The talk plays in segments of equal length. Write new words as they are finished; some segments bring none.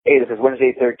Hey, this is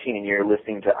Wednesday 13, and you're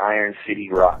listening to Iron City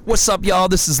Rock. What's up, y'all?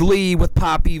 This is Lee with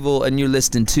Pop Evil, and you're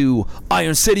listening to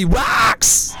Iron City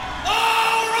Rocks!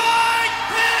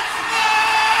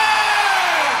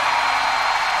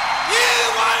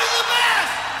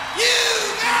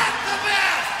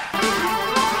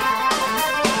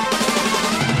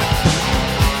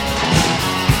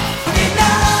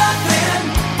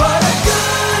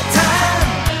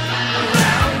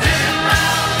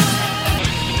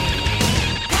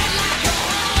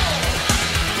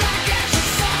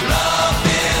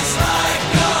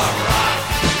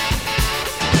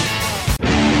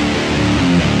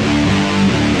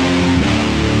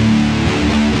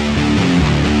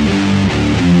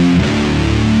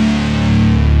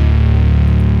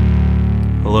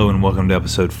 Hello and welcome to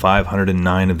episode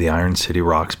 509 of the Iron City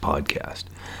Rocks podcast.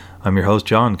 I'm your host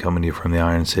John, coming to you from the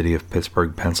Iron City of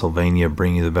Pittsburgh, Pennsylvania,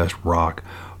 bringing you the best rock,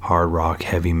 hard rock,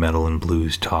 heavy metal, and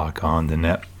blues talk on the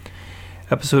net.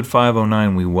 Episode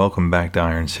 509, we welcome back to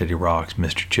Iron City Rocks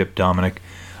Mr. Chip Dominic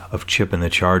of Chip and the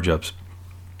Charge-Ups.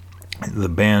 The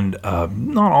band,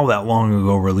 not all that long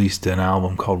ago, released an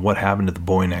album called What Happened to the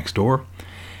Boy Next Door.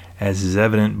 As is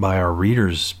evident by our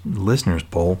listeners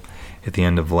poll at the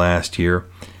end of last year,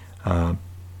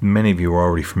 many of you are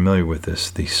already familiar with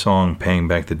this. The song Paying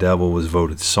Back the Devil was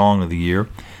voted Song of the Year.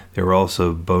 They were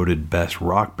also voted Best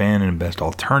Rock Band and Best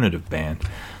Alternative Band.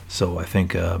 So I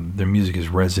think their music has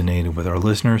resonated with our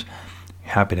listeners.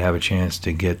 Happy to have a chance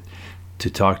to get to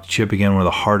talk to Chip again, one of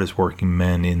the hardest working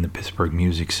men in the Pittsburgh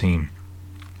music scene.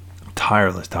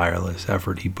 Tireless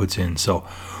effort he puts in. So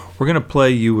we're going to play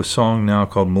you a song now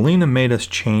called Melina Made Us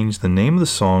Change the name of the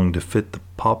song to fit the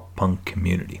pop punk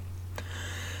community.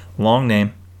 Long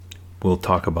name. We'll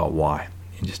talk about why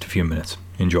in just a few minutes.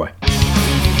 Enjoy.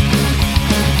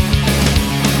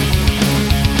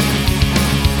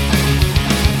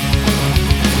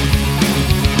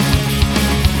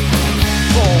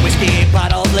 Full whiskey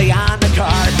bottles lay on the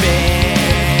carpet.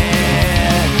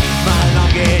 My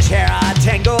longish hair a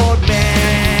tangled mess.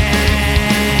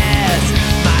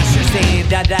 My shirt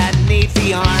stained underneath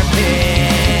the armpits.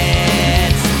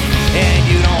 And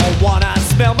you don't wanna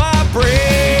smell my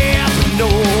breath. No,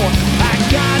 I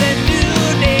got a new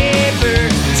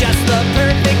neighbor, just the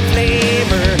perfect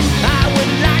flavor. I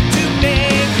would like to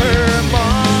make her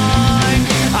mine.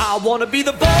 I wanna be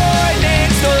the boy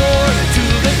next door to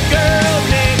the girl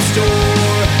next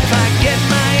door. If I get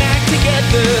my act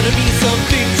together to be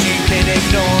something she can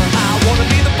ignore. I wanna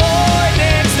be the boy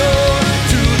next door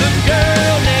to the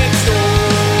girl next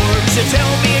door. She'll tell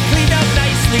me to clean up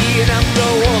nicely and I'm the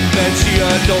one that she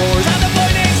adores. I'm the boy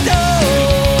next door.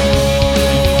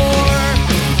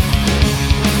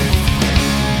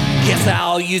 Guess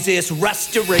I'll use this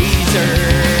rusty razor.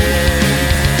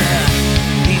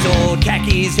 These old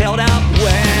khakis held up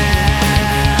well.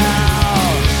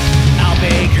 I'll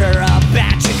bake her a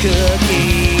batch of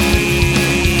cookies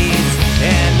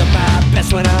and look my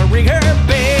best when I ring her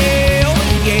bell.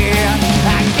 Yeah,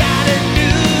 I got a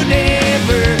new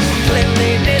neighbor.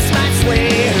 Cleanliness might sway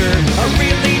her. I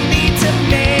really need to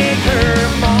make her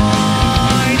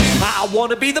mine. I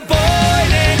wanna be the boy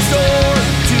next door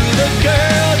to the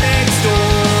girl next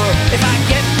door. If I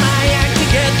get my act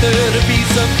together to be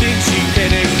something she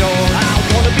can ignore. I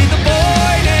wanna be the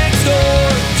boy next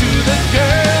door to the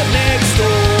girl next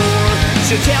door.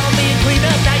 She'll tell me to clean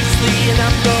up nicely and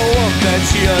I'm the one that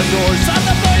she adores. I'm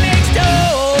the boy next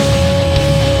door.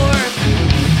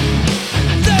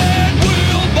 Then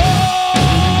we'll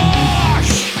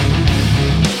mosh.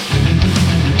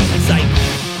 Psych.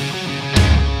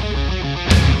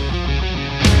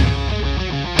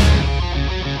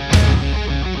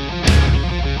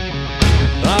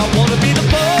 I wanna be the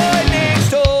boy next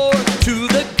door to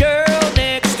the girl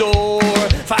next door.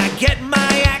 If I get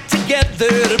my act together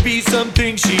to be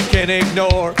something she can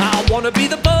ignore. I wanna be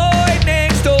the boy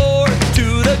next door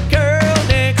to the girl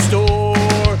next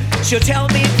door. She'll tell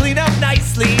me to clean up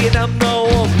nicely and I'm the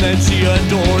one that she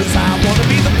adores. I wanna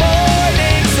be the boy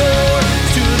next door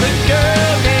to the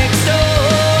girl next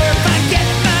door. If I get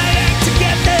my act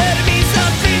together to be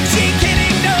something she can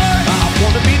ignore. I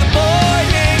wanna be the boy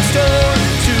next door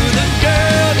to the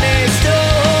girl next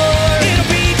door.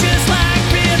 It'll be just like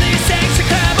really sexy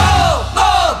crap.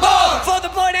 More for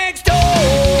the boy next door.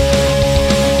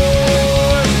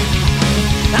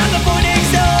 I'm the boy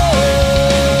next door.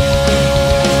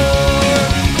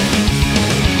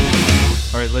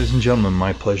 All right, ladies and gentlemen,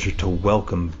 my pleasure to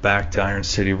welcome back to Iron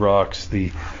City Rocks,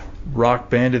 the rock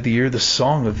band of the year, the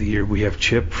song of the year. We have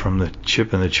Chip from the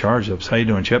Chip and the Charge-Ups. How you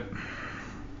doing, Chip?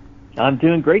 I'm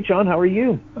doing great, John. How are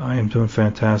you? I am doing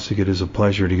fantastic. It is a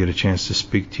pleasure to get a chance to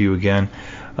speak to you again.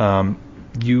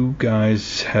 you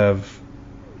guys have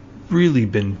really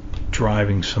been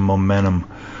driving some momentum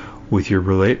with your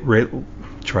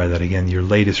your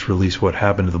latest release, What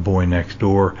Happened to the Boy Next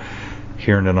Door.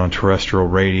 Hearing it on terrestrial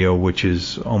radio, which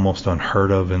is almost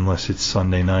unheard of unless it's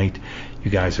Sunday night.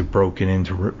 You guys have broken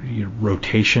into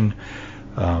rotation,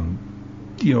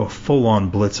 a full-on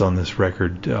blitz on this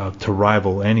record to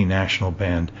rival any national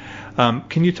band.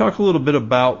 Can you talk a little bit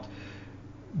about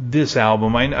this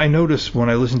album? I noticed when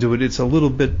I listened to it, it's a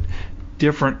little bit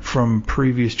different from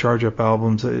previous Charge Up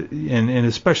albums, and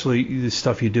especially the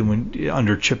stuff you did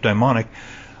under Chip Daimonic.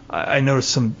 I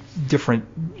noticed some different,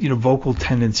 vocal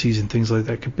tendencies and things like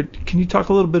that. But can you talk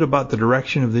a little bit about the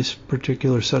direction of this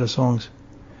particular set of songs?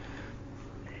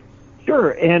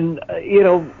 Sure. And,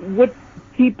 what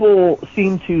people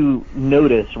seem to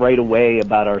notice right away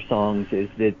about our songs is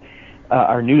that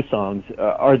our new songs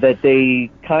are that they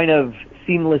kind of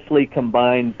seamlessly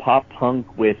combine pop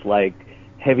punk with like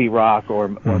heavy rock or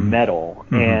metal.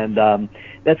 Mm-hmm. And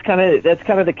that's kind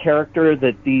of the character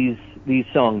that these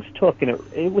songs took, and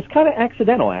it was kind of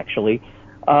accidental, actually.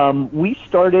 We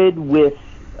started with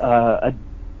a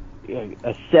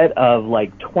set of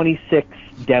like 26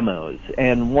 demos,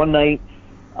 and one night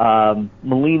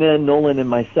Melina, Nolan, and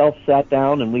myself sat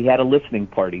down and we had a listening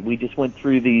party. We just went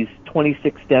through these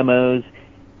 26 demos,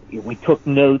 we took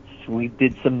notes, we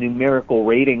did some numerical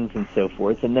ratings and so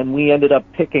forth, and then we ended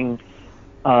up picking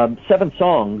 7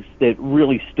 songs that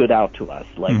really stood out to us.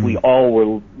 Like, we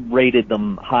all rated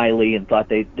them highly and thought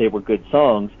they were good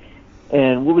songs.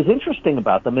 And what was interesting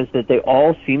about them is that they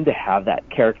all seemed to have that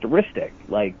characteristic.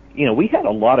 Like, we had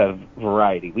a lot of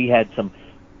variety. We had some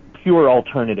pure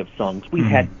alternative songs. We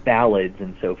had ballads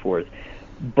and so forth.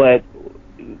 But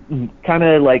kind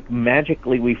of like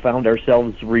magically we found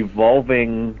ourselves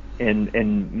revolving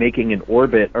and making an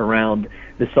orbit around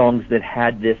the songs that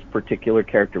had this particular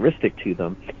characteristic to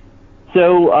them.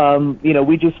 So,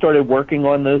 we just started working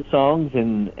on those songs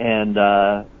and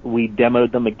we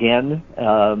demoed them again.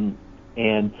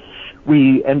 And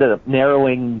we ended up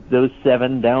narrowing those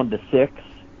 7 down to 6.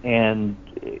 And,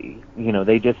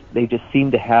 they just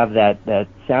seem to have that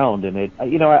sound. And it,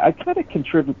 I kind of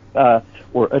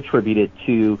attribute it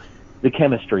to the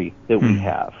chemistry that we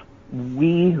have.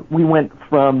 We went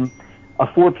from a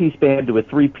 4-piece band to a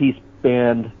 3-piece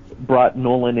band, brought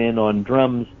Nolan in on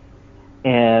drums,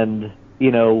 and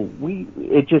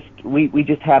we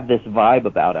just have this vibe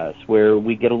about us where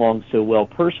we get along so well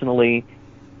personally,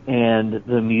 and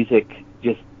the music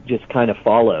just kind of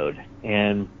followed.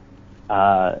 And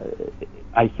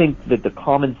I think that the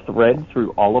common thread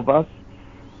through all of us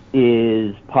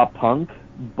is pop punk,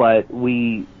 but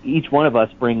each one of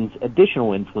us brings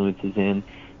additional influences in,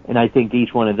 and I think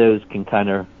each one of those can kind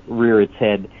of rear its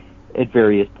head at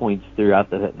various points throughout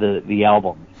the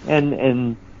album.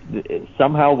 And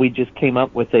somehow we just came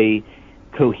up with a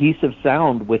cohesive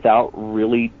sound without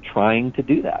really trying to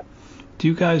do that. Do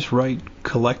you guys write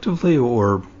collectively,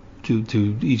 or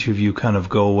do each of you kind of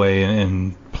go away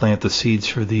and plant the seeds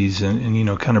for these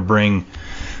and kind of bring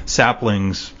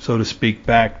saplings, so to speak,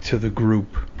 back to the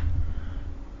group?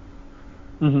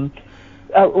 Mm-hmm.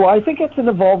 Well, I think it's an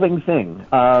evolving thing.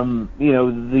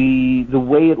 The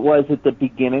way it was at the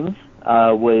beginning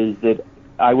was that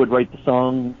I would write the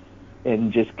songs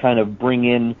and just kind of bring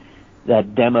in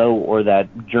that demo or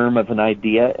that germ of an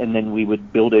idea, and then we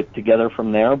would build it together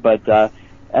from there. But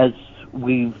as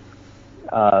we've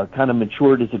kind of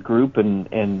matured as a group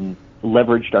and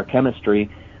leveraged our chemistry,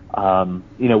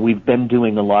 we've been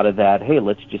doing a lot of that. Hey,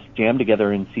 let's just jam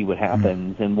together and see what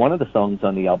happens. And one of the songs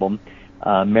on the album,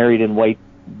 Married in White,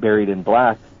 Buried in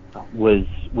Black, was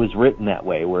written that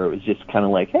way, where it was just kind of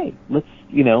like, hey,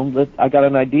 I got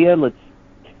an idea, let's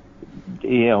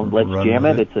jam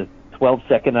it. It's a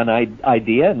 12-second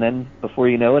idea, and then before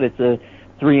you know it, it's a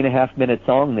 3.5-minute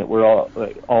song that we're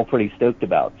all pretty stoked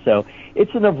about. So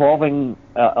it's an evolving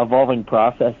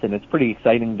process, and it's pretty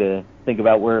exciting to think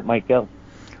about where it might go.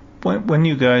 When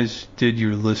you guys did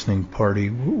your listening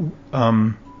party,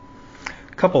 a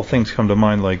couple of things come to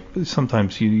mind. Like,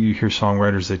 sometimes you hear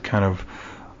songwriters that kind of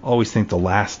always think the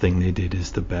last thing they did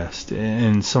is the best,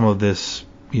 and some of this,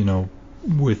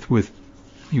 with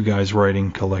you guys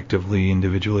writing collectively,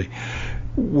 individually,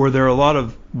 were there a lot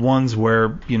of ones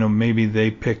where maybe they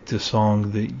picked a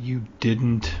song that you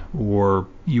didn't, or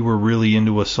you were really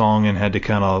into a song and had to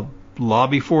kind of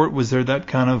lobby for it? Was there that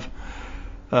kind of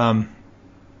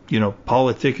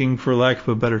politicking, for lack of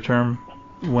a better term,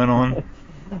 went on?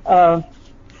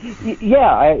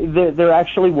 There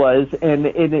actually was, and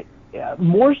it,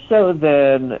 more so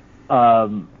than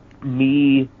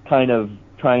me kind of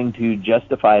trying to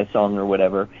justify a song or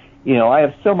whatever. I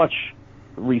have so much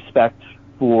respect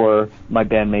for my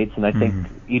bandmates, and I think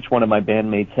each one of my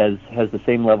bandmates has the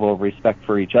same level of respect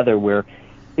for each other, where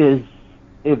if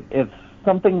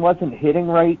something wasn't hitting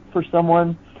right for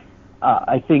someone,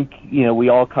 I think, we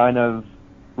all kind of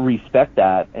respect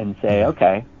that and say,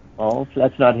 okay, well, if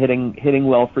that's not hitting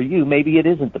well for you, maybe it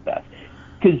isn't the best.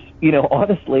 Because,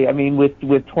 honestly, I mean, with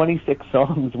 26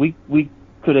 songs, we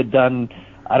could have done,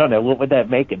 I don't know, what would that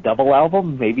make, a double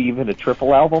album, maybe even a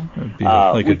triple album? It'd be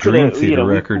like a Dream Theater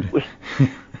record.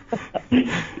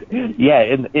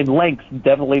 Yeah, in length,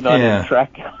 definitely not in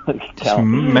track count. Just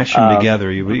mesh them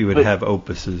together, you would have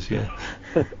opuses, yeah.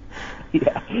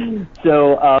 Yeah.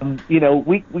 So,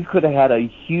 we could have had a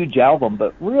huge album,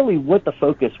 but really what the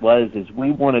focus was is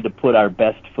we wanted to put our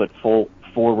best foot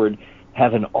forward,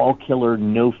 have an all-killer,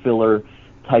 no-filler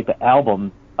type of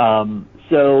album.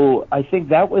 So I think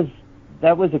that was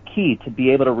a key, to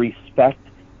be able to respect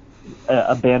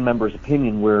a band member's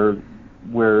opinion where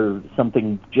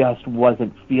something just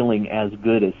wasn't feeling as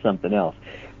good as something else.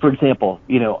 For example,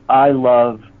 I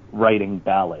love writing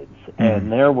ballads,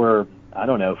 and there were, I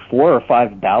don't know, 4 or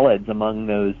 5 ballads among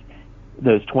those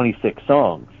 26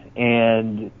 songs,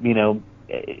 and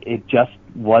it just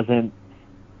wasn't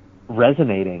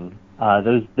resonating.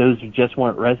 Those just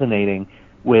weren't resonating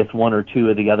with 1 or 2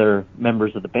 of the other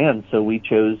members of the band. So we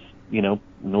chose,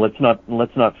 let's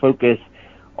not focus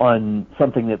on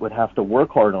something that would have to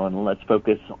work hard on. Let's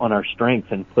focus on our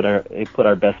strengths and put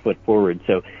our best foot forward.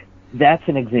 So that's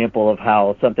an example of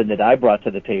how something that I brought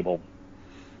to the table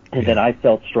and that I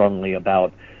felt strongly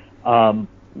about kind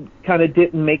of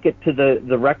didn't make it to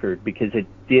the record because it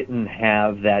didn't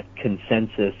have that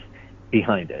consensus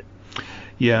behind it.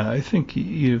 Yeah, I think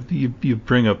you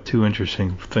bring up 2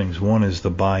 interesting things. One is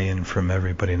the buy-in from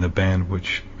everybody in the band,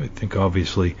 which I think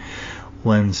obviously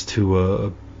lends to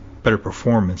a better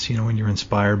performance, when you're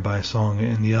inspired by a song.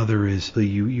 And the other is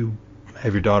you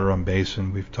have your daughter on bass,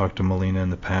 and we've talked to Melina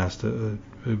in the past, a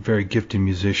very gifted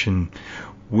musician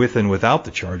with and without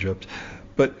the charge-ups.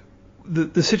 But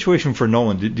the situation for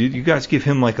Nolan, did you guys give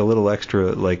him like a little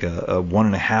extra, like a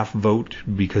 1.5 vote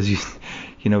because he's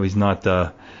not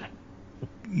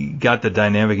got the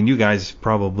dynamic, and you guys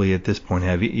probably at this point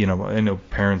have, I know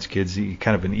parents, kids,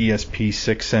 kind of an ESP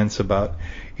sixth sense about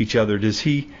each other. Does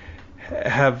he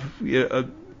have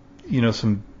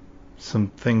some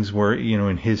things where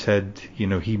in his head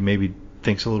he maybe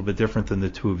thinks a little bit different than the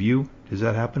two of you? Does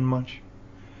that happen much?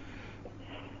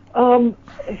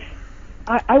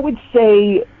 I would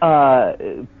say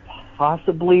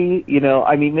possibly.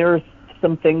 I mean, there are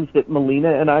some things that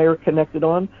Melina and I are connected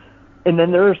on, and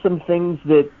then there are some things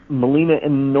that Melina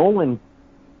and Nolan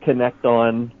connect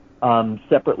on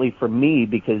separately from me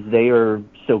because they are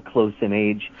so close in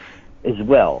age as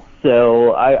well.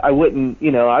 So I wouldn't,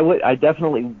 I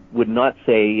definitely would not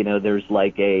say, there's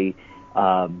like a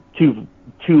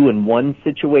 2-in-1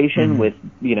 situation with,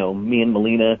 me and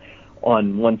Melina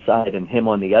on one side and him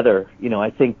on the other.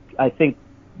 I think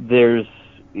there's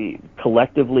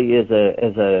collectively as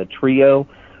a trio,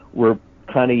 we're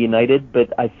kind of united,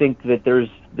 but I think that there's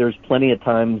plenty of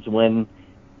times when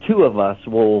 2 of us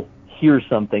will hear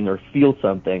something or feel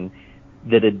something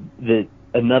that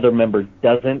another member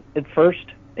doesn't at first,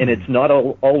 and it's not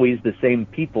always the same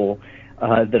people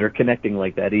that are connecting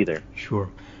like that either. Sure.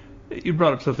 You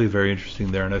brought up something very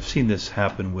interesting there, and I've seen this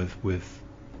happen with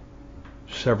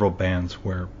several bands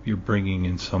where you're bringing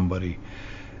in somebody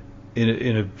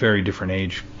in a very different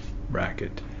age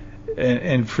bracket.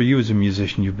 And for you as a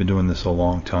musician, you've been doing this a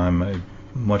long time,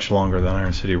 much longer than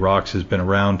Iron City Rocks has been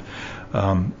around.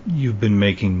 You've been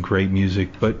making great music,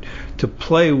 but to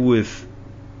play with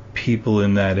people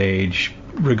in that age,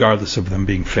 regardless of them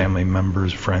being family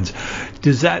members, friends,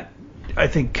 does that, I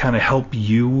think, kind of help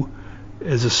you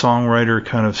as a songwriter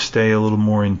kind of stay a little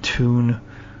more in tune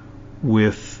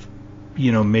with,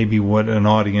 maybe what an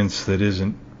audience that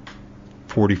isn't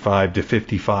 45 to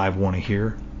 55 want to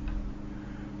hear?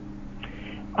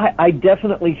 I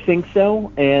definitely think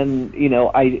so, and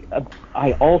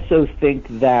I also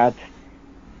think that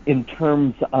in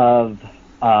terms of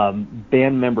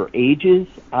band member ages,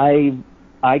 I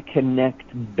connect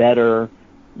better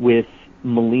with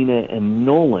Melina and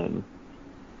Nolan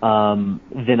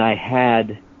than I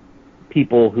had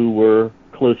people who were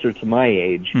closer to my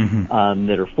age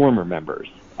that are former members.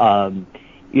 There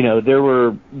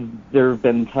have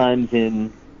been times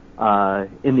in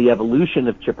the evolution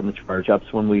of Chip and the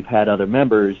Charge-Ups when we've had other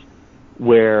members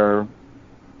where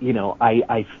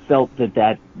I felt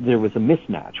that there was a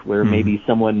mismatch where maybe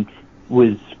someone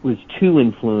was too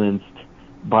influenced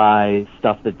by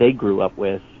stuff that they grew up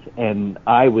with, and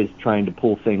I was trying to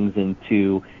pull things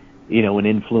into an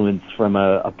influence from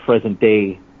a present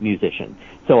day musician.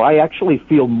 So I actually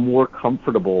feel more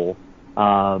comfortable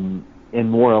and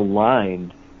more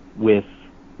aligned with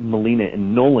Melina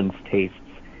and Nolan's tastes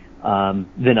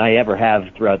than I ever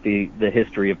have throughout the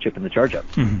history of Chip and the Charge Up.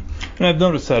 Mm-hmm. And I've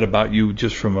noticed that about you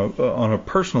just from on a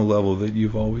personal level, that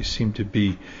you've always seemed to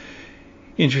be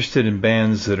interested in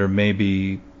bands that are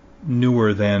maybe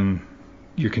newer than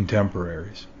your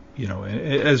contemporaries, you know,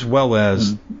 as well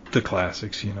as the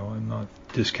classics. You know, I'm not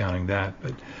discounting that,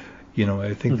 but you know,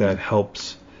 I think that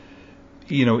helps.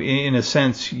 You know, in a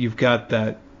sense, you've got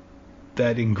that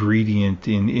ingredient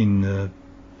in the,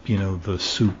 you know, the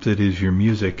soup that is your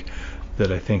music,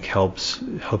 that I think helps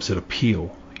it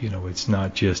appeal. You know, it's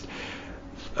not just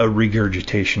a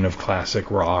regurgitation of classic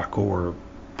rock or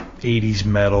 80s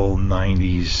metal,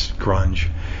 90s grunge.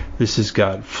 This has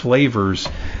got flavors,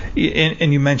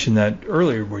 and you mentioned that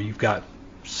earlier, where you've got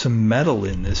some metal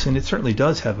in this, and it certainly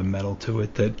does have a metal to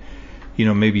it that, you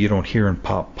know, maybe you don't hear in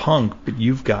pop punk, but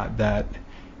you've got that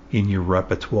in your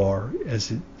repertoire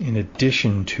as in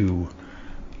addition to,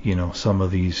 you know, some of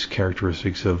these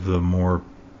characteristics of the more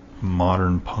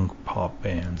modern punk pop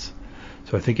bands.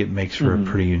 So I think it makes for a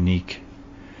pretty unique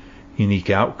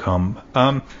outcome.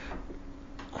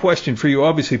 Question for you.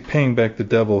 Obviously, Paying Back the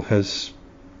Devil has,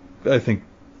 I think,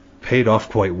 paid off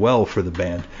quite well for the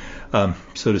band,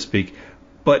 so to speak.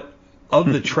 But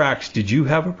of the tracks, did you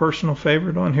have a personal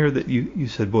favorite on here that you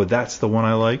said, boy, that's the one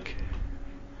I like?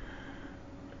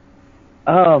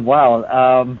 Oh,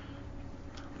 wow.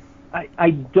 I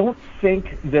don't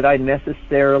think that I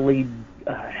necessarily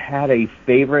had a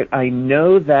favorite. I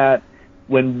know that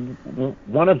when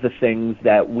one of the things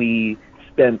that we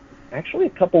spent actually a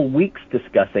couple weeks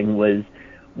discussing was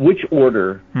which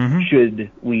order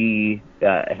should we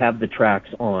have the tracks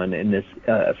on in this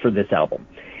for this album.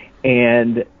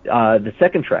 And the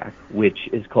second track, which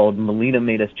is called Melina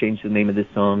Made Us Change the Name of this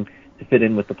song to fit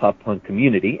in with the pop punk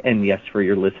community, and yes, for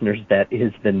your listeners, that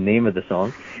is the name of the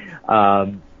song.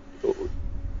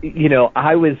 You know,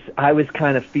 I was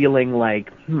kind of feeling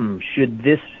like, should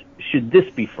this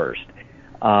be first,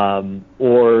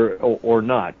 or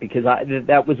not? Because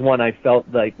that was one I felt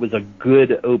like was a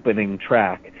good opening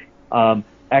track.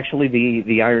 Actually,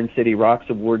 the Iron City Rocks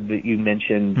Award that you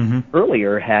mentioned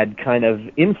earlier had kind of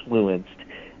influenced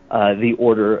the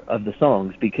order of the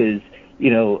songs, because,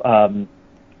 you know,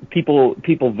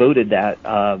 people voted that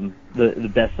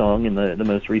the best song in the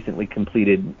most recently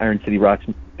completed Iron City Rocks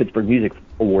Pittsburgh Music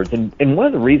Awards. And one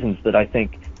of the reasons that I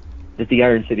think that the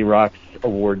Iron City Rocks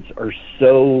Awards are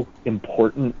so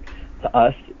important to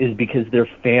us is because they're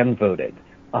fan voted,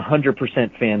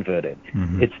 100% fan voted.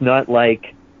 It's not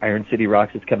like Iron City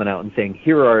Rocks is coming out and saying,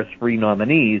 here are our 3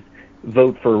 nominees,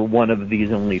 vote for one of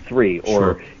these only 3,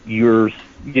 or you're,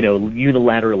 you know,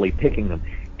 unilaterally picking them.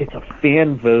 It's a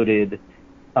fan voted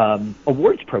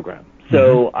awards program.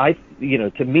 So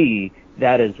to me,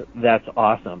 that's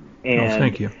awesome. And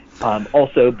thank you.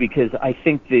 Also because I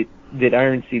think that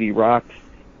Iron City Rocks,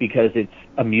 because it's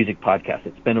a music podcast,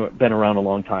 it's been around a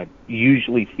long time,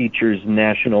 usually features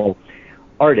national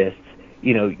artists.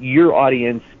 You know, your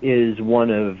audience is one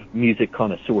of music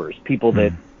connoisseurs, people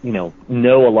that, you know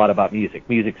a lot about music.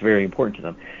 Music's very important to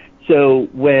them. So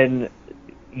when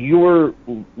your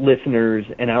listeners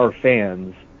and our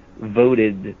fans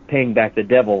voted Paying Back the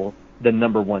Devil the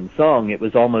number 1 song, it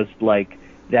was almost like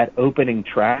that opening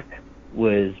track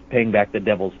was Paying Back the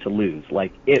Devil's To Lose.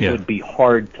 Like, it would be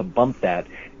hard to bump that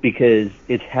because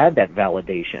it's had that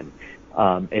validation.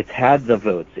 It's had the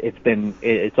votes.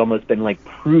 It's almost been like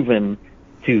proven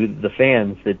to the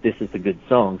fans that this is a good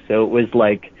song. So it was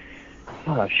like,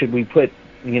 should we put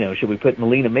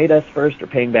Melina Made Us first or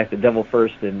Paying Back the Devil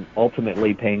first? And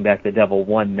ultimately Paying Back the Devil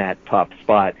won that top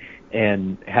spot,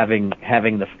 and having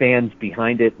the fans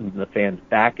behind it and the fans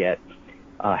back it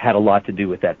had a lot to do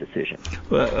with that decision.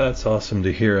 Well, that's awesome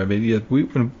to hear. I mean,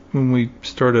 when we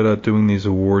started out doing these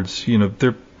awards, you know,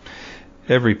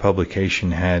 every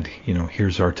publication had, you know,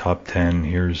 here's our top 10,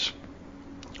 here's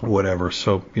whatever.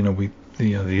 So, you know,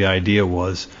 the idea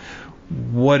was,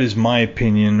 what is my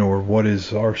opinion or what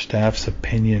is our staff's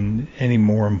opinion any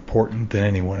more important than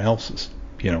anyone else's?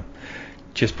 You know,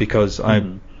 just because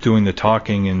I'm doing the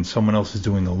talking and someone else is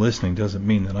doing the listening doesn't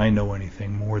mean that I know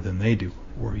anything more than they do,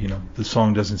 or, you know, the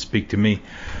song doesn't speak to me,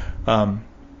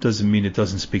 doesn't mean it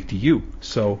doesn't speak to you.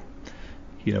 So,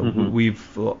 you know, we've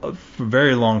for a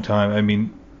very long time, I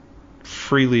mean,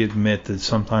 freely admit that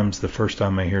sometimes the first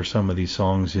time I hear some of these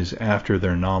songs is after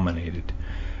they're nominated,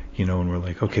 you know, and we're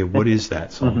like, okay, what is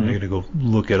that song? I got to go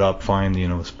look it up, find, you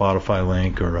know, a Spotify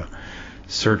link or a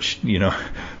search, you know,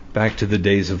 back to the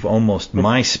days of almost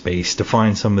MySpace to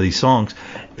find some of these songs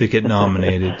that get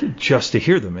nominated just to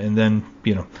hear them. And then,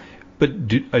 but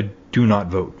I do not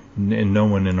vote. And no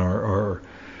one in our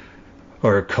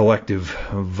collective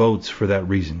votes for that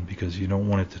reason, because you don't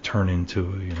want it to turn into,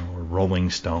 a Rolling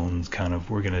Stones kind of,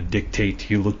 we're going to dictate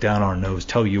to you, look down our nose,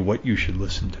 tell you what you should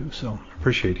listen to. So I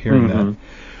appreciate hearing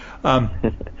that.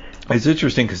 It's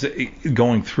interesting because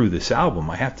going through this album,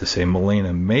 I have to say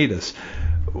Milena Made Us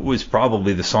was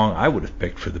probably the song I would have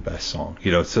picked for the best song.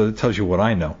 So it tells you what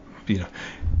I know.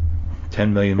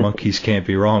 10 Million Monkeys can't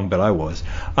be wrong, but I was.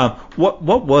 What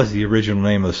was the original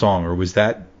name of the song, or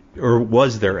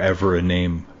was there ever a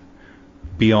name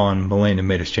beyond Milena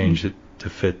Made Us change it to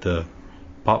fit the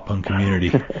pop punk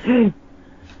community?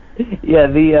 Yeah,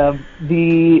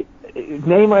 the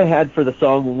name I had for the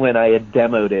song when I had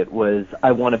demoed it was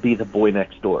 "I Want to Be the Boy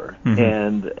Next Door,"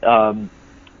 and I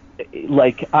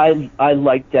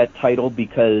liked that title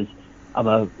because I'm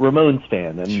a Ramones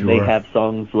fan, and they have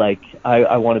songs like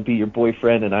I Want to Be Your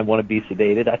Boyfriend and I Want to Be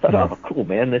Sedated. I thought, oh, cool,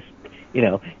 man, this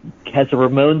has a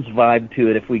Ramones vibe to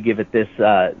it if we give it this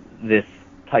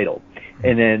title.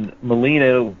 And then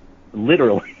Melina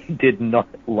literally did not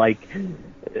like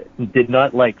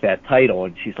that title,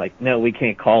 and she's like, no, we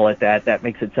can't call it that. That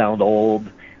makes it sound old.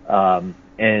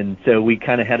 And so we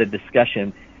kind of had a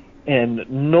discussion, and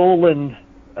Nolan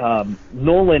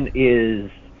is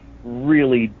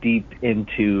really deep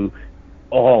into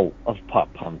all of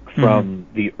pop punk from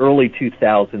the early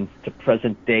 2000s to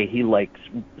present day. He likes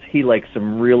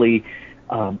some really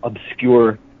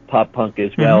obscure pop punk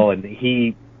as well, and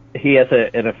he has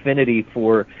an affinity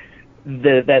for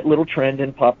that little trend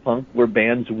in pop punk where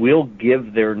bands will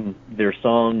give their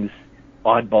songs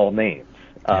oddball names.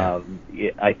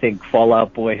 I think Fall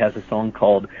Out Boy has a song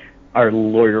called "Our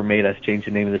Lawyer Made Us Change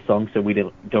the Name of the Song So We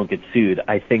Don't Get Sued."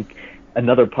 I think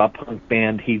another pop punk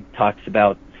band he talks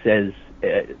about says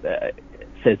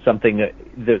something.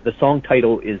 The song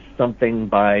title is something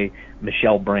by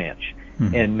Michelle Branch,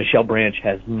 and Michelle Branch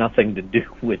has nothing to do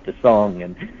with the song,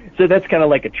 and so that's kind of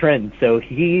like a trend. So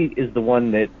he is the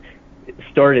one that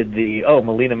started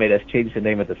Melina Made Us change the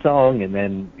name of the song, and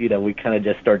then we kind of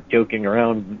just start joking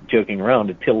around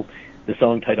until the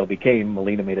song title became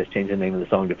 "Melina Made Us change the name of the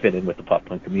song to fit in with the pop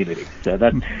punk community." So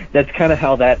that's kind of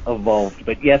how that evolved.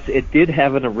 But yes, it did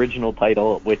have an original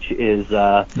title, which is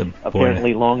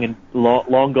apparently long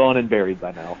gone and buried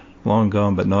by now. Long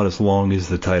gone, but not as long as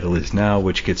the title is now,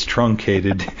 which gets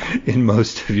truncated in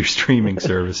most of your streaming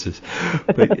services.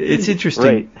 But it's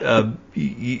interesting. Right.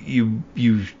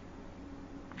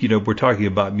 We're talking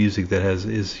about music that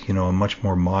is a much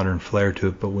more modern flair to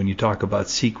it. But when you talk about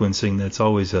sequencing, that's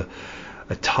always a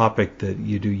topic that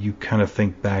you kind of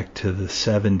think back to the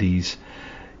 70s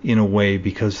in a way,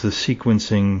 because the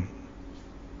sequencing,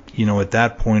 at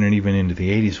that point and even into the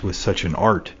 80s was such an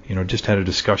art. Just had a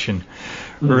discussion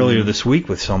earlier this week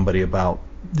with somebody about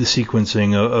the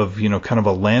sequencing of kind of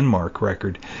a landmark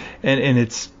record, and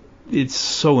it's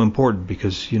so important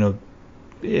because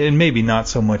and maybe not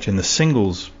so much in the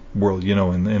singles world,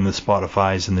 in the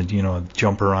Spotify's and the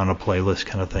jumper on a playlist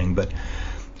kind of thing, but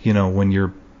when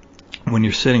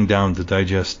you're sitting down to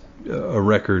digest a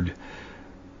record,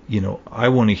 I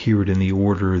want to hear it in the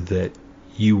order that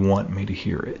you want me to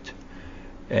hear it,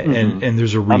 and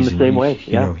there's a reason. I'm the same way.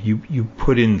 Yeah. You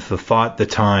put in the thought, the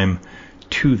time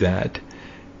to that,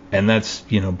 and that's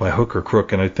by hook or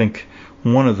crook. And I think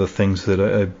one of the things that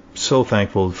I'm so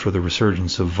thankful for the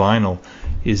resurgence of vinyl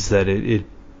is that it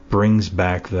brings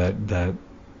back that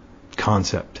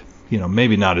concept.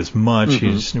 Maybe not as much.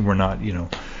 We're not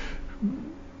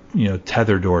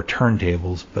tethered to our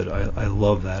turntables, but I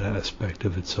love that aspect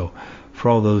of it. So for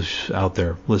all those out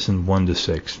there, listen 1 to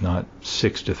 6, not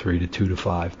 6 to 3 to 2 to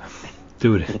 5.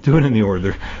 Do it in the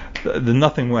order. The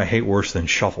nothing I hate worse than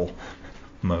shuffle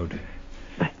mode.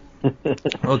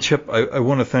 Well, Chip, I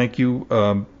want to thank you.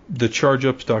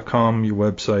 TheChargeUps.com, your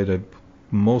website.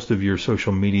 Most of your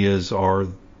social medias are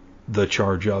The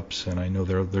Charge Ups, and I know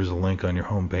there's a link on your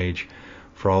homepage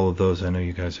for all of those. I know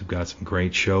you guys have got some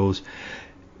great shows.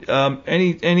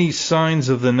 Any signs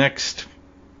of the next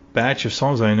batch of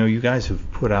songs? I know you guys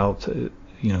have put out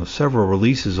several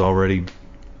releases already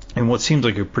in what seems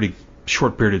like a pretty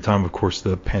short period of time. Of course,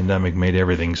 the pandemic made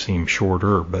everything seem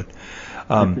shorter, but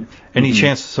any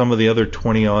chance some of the other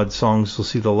 20-odd songs will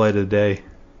see the light of day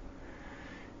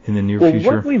in the near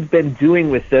future? What we've been doing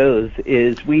with those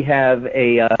is we have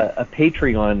a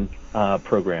Patreon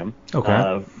program,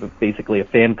 basically a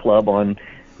fan club on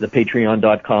the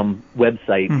Patreon.com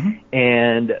website,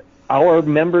 and our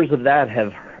members of that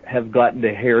have gotten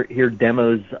to hear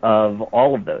demos of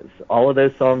all of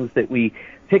those songs that we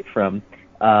picked from.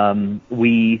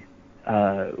 we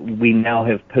now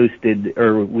have posted,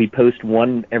 or we post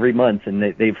one every month,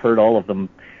 and they've heard all of them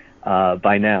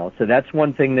by now. So that's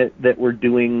one thing that we're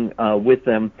doing with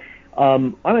them.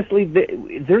 Honestly,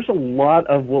 there's a lot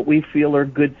of what we feel are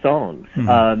good songs.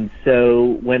 Mm-hmm.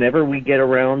 So whenever we get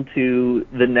around to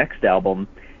the next album,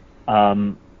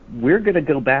 we're going to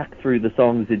go back through the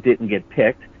songs that didn't get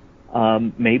picked.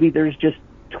 Maybe there's just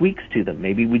tweaks to them.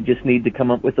 Maybe we just need to come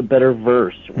up with a better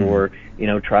verse, or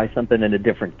try something in a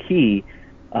different key.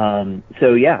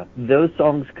 So yeah, those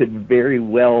songs could very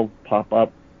well pop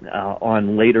up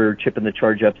on later Chip and the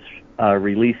Charge Ups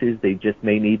releases. They just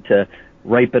may need to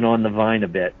ripen on the vine a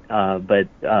bit. But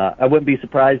I wouldn't be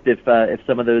surprised if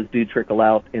some of those do trickle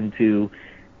out into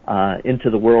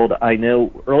the world. I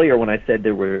know earlier when I said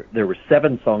there were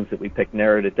 7 songs that we picked,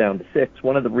 narrowed it down to 6.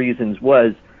 One of the reasons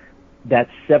was that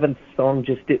 7th song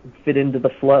just didn't fit into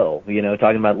the flow.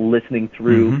 Talking about listening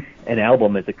through an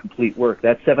album as a complete work.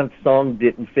 That 7th song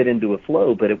didn't fit into a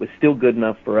flow, but it was still good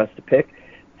enough for us to pick.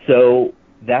 So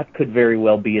that could very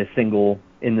well be a single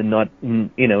in the not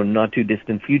too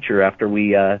distant future after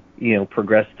we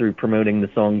progress through promoting the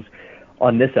songs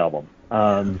on this album.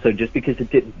 So just because it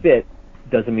didn't fit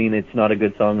doesn't mean it's not a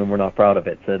good song and we're not proud of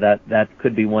it. So that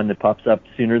could be one that pops up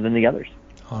sooner than the others.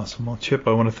 Awesome. Well, Chip,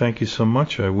 I want to thank you so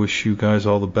much. I wish you guys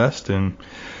all the best and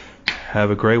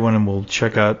have a great one, and we'll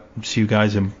see you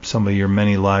guys in some of your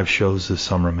many live shows this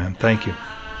summer, man. Thank you.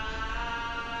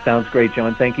 Sounds great,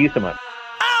 John. Thank you so much.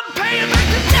 I'm paying back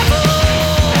the devil.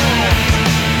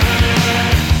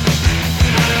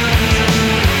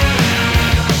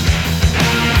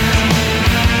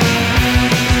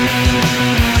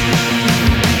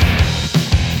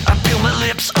 I peel my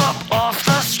lips up off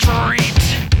the street.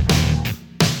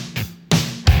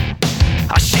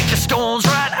 I shake the stones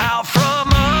right out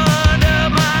from under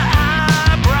my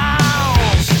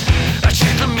eyebrows. I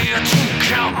check the mirror to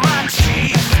count my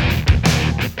teeth.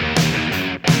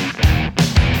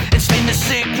 And spin the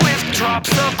sick with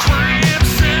drops of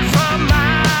crimson from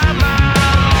my mouth.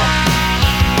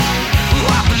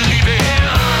 I believe in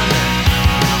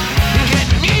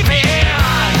getting even,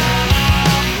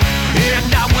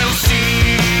 and I will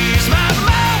seize my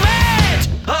moment.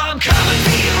 I'm coming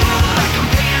for you like I'm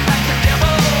paying back the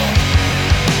devil.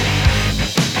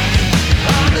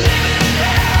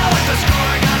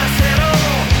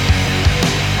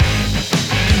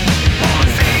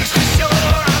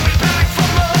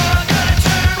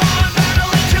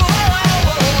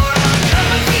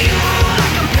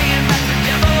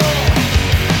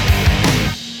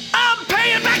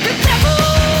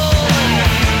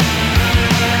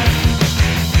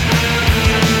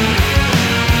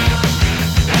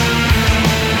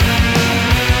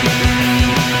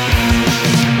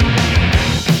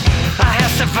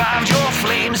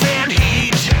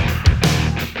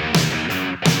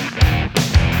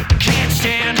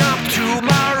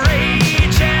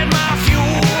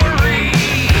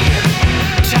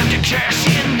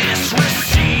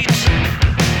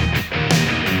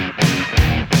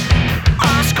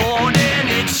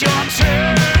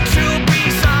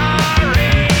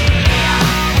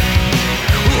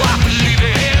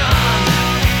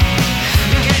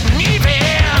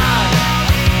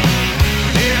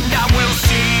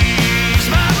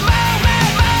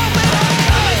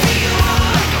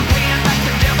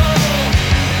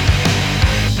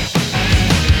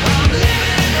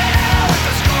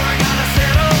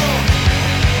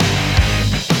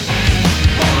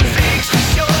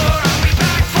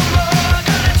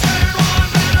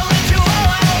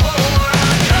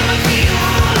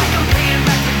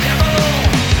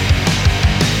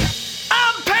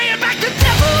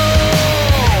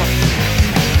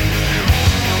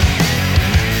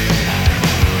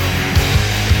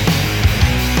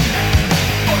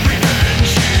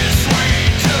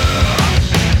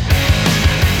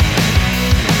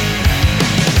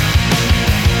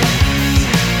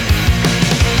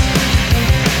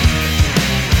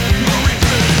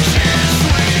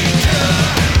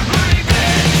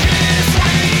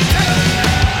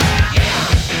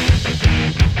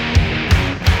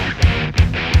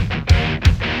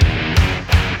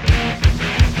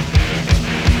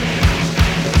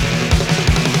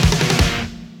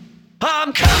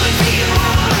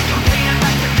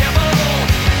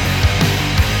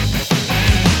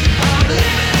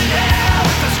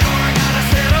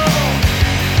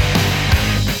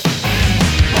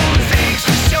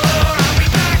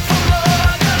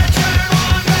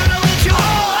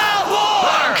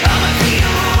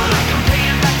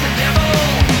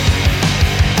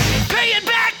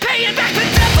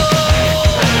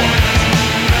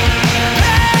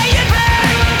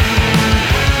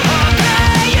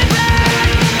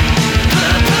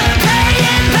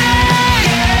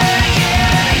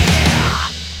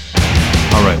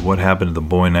 Happened to the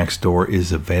Boy Next Door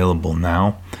is available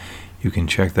now. You can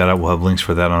check that out. We'll have links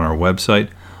for that on our website.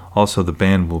 Also, the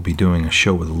band will be doing a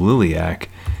show with Liliac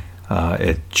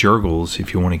at Jurgles.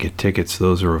 If you want to get tickets,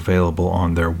 those are available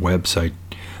on their website,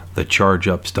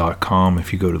 thechargeups.com.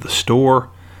 If you go to the store,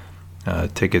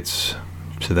 tickets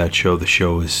to that show, the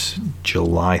show is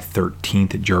July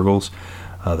 13th at Jurgles.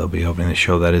 They'll be opening the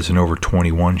show. That is an over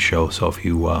 21 show, so if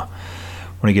you want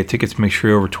to get tickets, make sure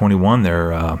you're over 21.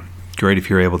 They're great if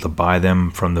you're able to buy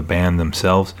them from the band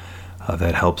themselves.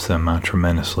 That helps them out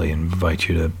tremendously, and invite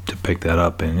you to pick that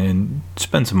up and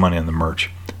spend some money on the merch.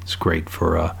 It's great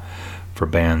for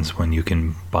bands when you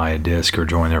can buy a disc or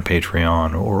join their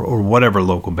Patreon or whatever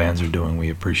local bands are doing. We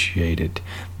appreciate it.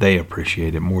 They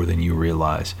appreciate it more than you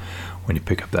realize when you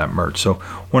pick up that merch. So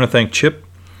I want to thank Chip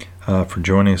for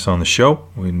joining us on the show.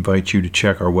 We invite you to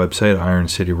check our website,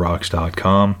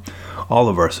 IronCityRocks.com. All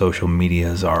of our social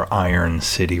medias are Iron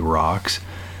City Rocks.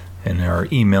 And our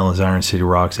email is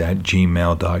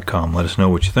ironcityrocks@gmail.com. Let us know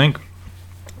what you think.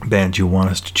 Bands you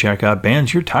want us to check out.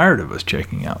 Bands you're tired of us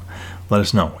checking out. Let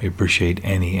us know. We appreciate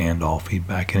any and all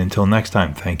feedback. And until next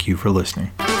time, thank you for listening.